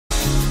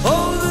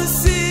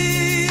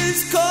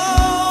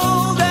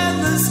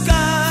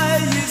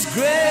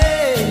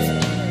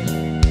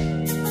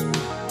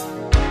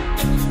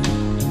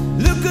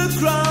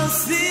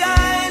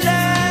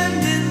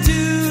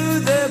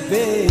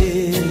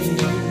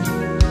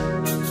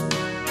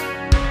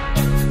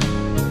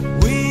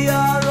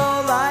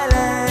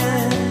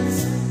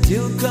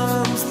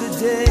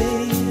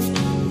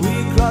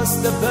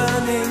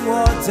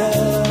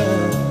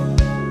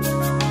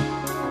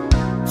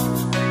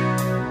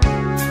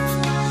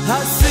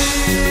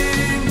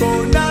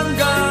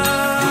Asimbonanga,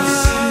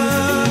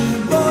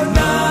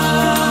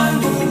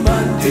 bonangu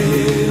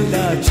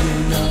Mandela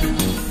China,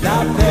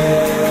 lape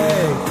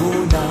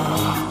kuna,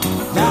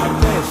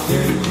 lape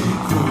sheli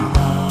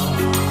kuna.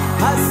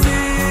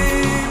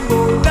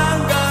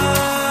 Asimbonanga,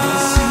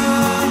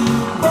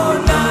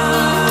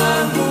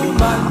 bonangu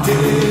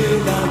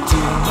Mandela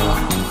China,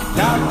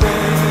 lape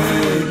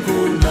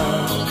kuna,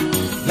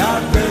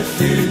 lape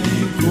sheli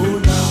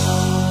kuna.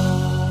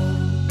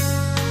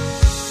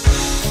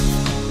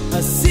 A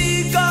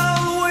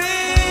seagull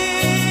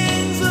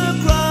wings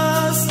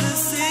across the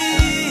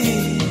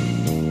sea.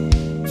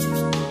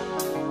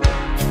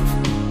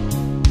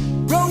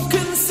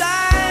 Broken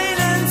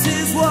silence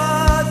is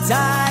what I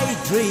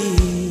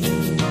dream.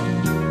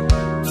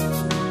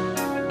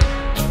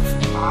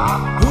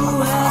 Who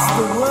has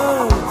the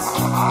words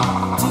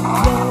to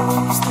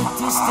close the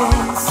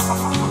distance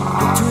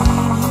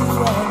between you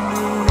and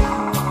me?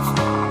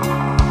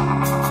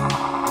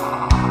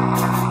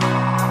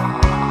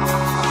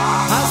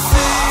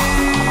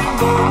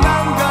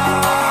 Bonanga,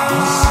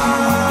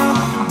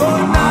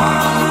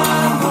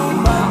 bonangu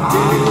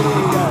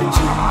Mandela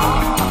China,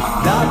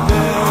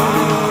 lape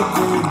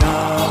kuna,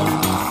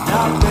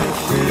 lape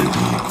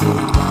sheli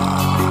kuna.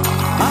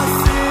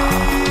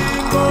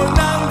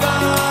 Asimbonanga,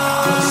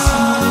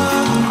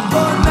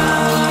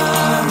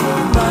 bonangu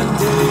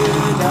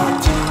Mandela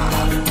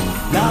China,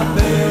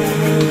 lape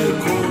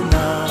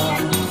kuna,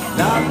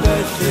 lape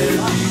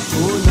sheli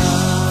kuna.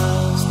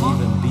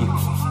 Stephen B.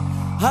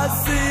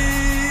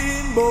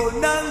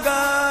 Bonanga,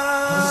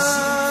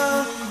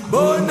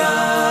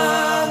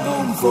 bonangu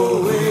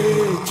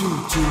mfowethu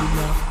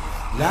thina,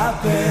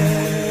 lape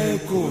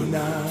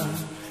kuna,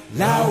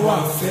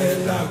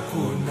 lawafela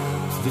kuna.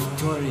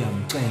 Victoria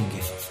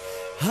Mcenge.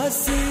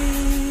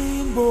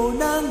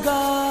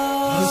 Asimbonanga,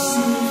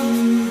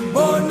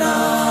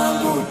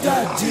 bonangu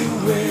tati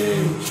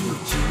wethu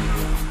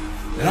thina,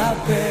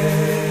 lape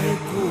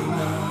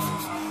kuna,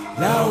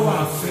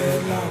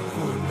 lawafela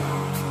kuna.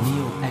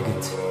 Neil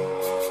Agate.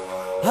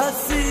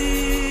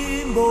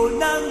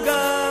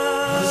 Asimbonanga,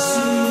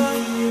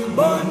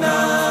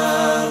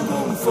 bonangu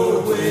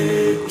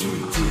mfowethu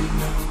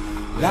thina,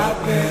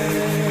 lape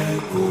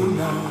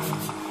kuna,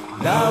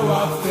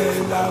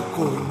 lawafela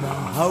kuna.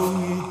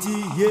 Awungithi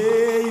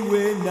hey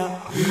wena,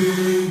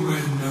 hey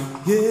wena,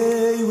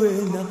 hey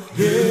wena,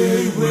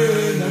 hey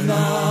wena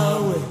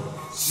nawe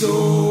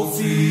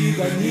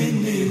sofika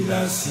nini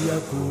la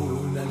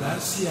siyakhona, la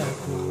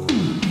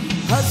siyakhona.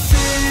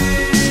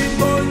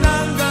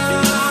 Asimbonanga,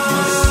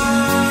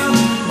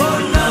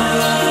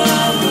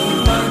 bonangu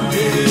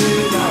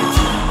Mandela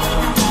China,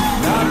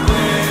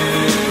 lape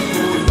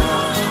kuna,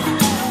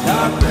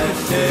 lape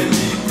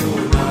sheli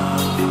kuna.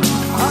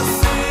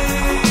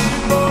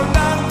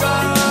 Asimbonanga,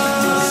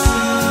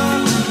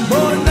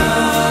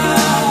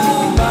 bonangu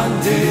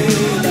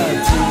Mandela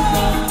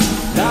China,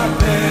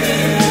 lape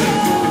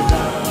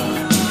kuna,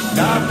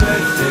 lape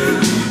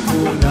sheli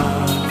kuna.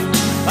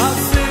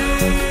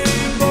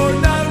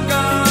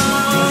 Asimbonanga,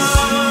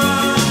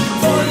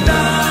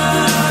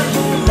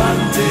 bonangu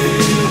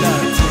Mandela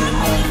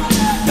China,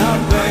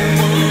 lape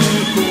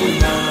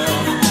kuna,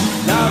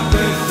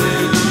 lape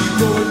sheli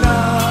kuna.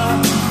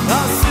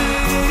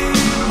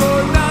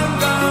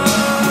 Asimbonanga,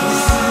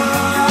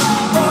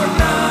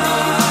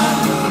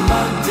 bonangu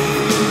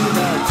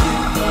Mandela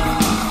China,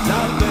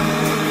 lape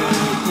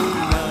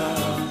kuna,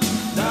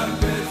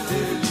 lape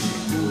sheli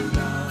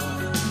kuna.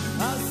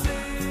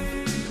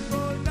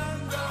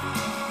 Asimbonanga.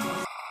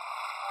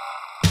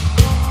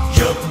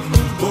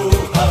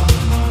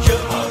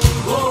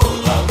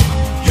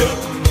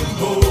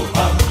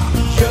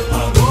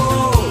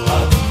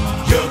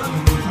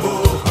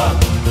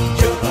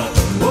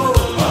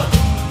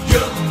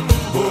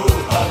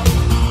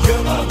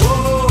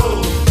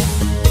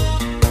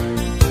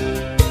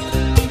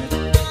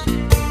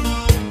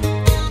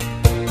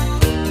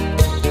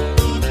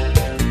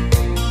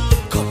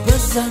 Copper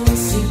sun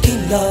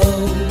sinking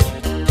low,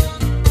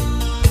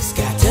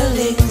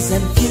 scatterlings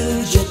and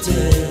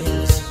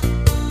fugitives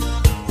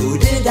who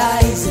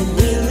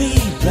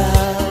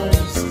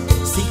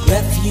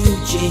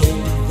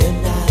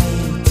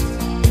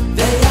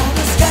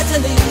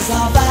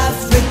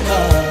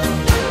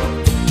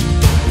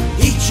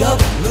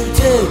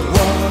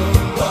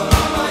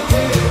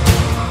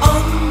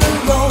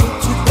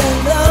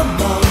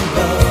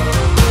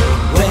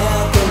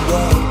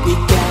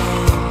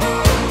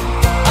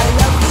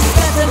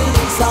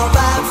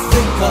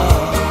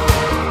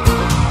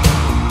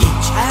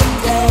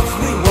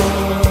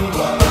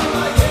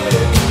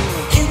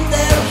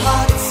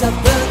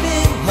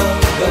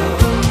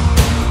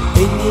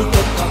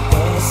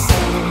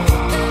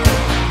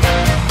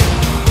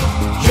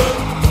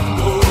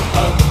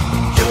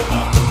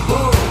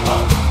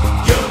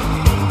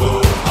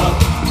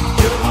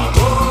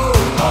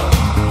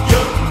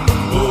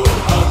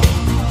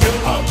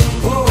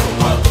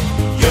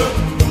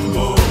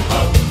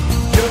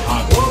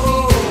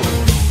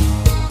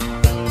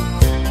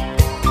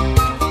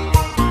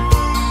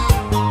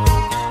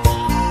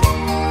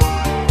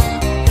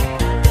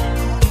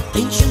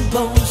Ancient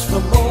bones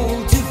from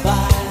old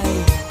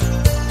Dubai,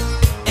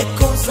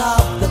 echoes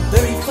of the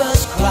very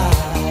first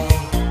cry.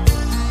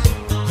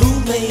 Who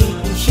made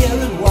me here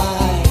and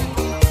why?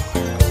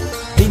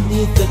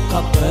 Beneath the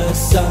copper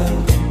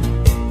sun,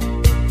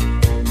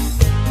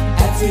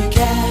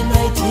 African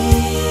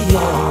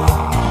idea,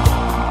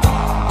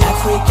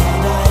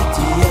 African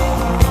idea.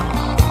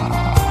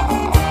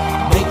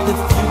 Make the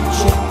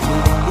future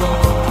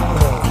clear,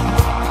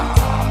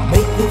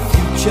 make the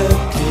future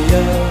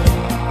clear.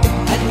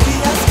 And we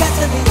are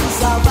scatterings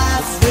of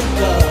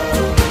Africa,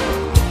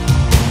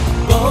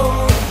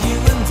 both you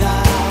and I.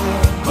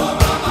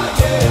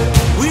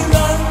 We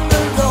run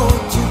the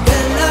road to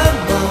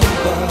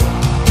Belamanga,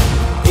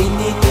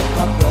 beneath the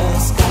copper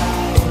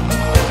sky.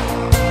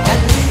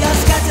 And we are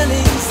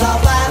scatterings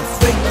of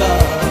Africa,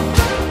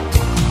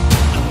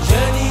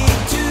 journey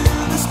to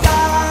the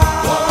sky.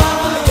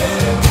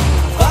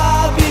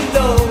 Far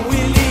below we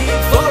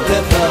live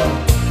forever,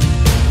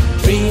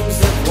 dreams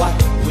of what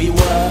we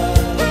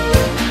were.